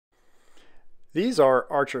These are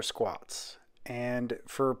archer squats. And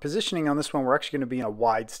for positioning on this one, we're actually going to be in a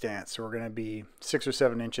wide stance. So we're going to be 6 or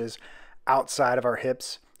 7 inches outside of our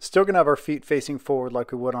hips. Still going to have our feet facing forward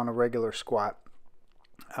like we would on a regular squat.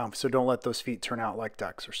 So don't let those feet turn out like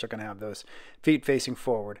ducks. We're still going to have those feet facing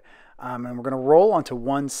forward. And we're going to roll onto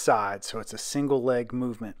one side. So it's a single leg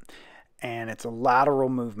movement. And it's a lateral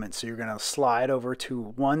movement. So you're going to slide over to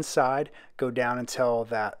one side, go down until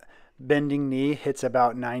that bending knee hits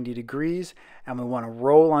about 90 degrees, and we want to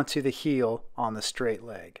roll onto the heel on the straight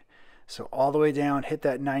leg. So all the way down, hit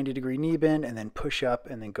that 90-degree knee bend, and then push up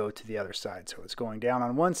and then go to the other side. So it's going down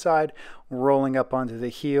on one side, rolling up onto the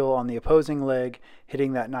heel on the opposing leg,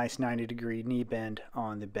 hitting that nice 90-degree knee bend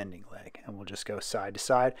on the bending leg. And we'll just go side to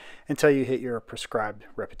side until you hit your prescribed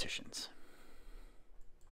repetitions.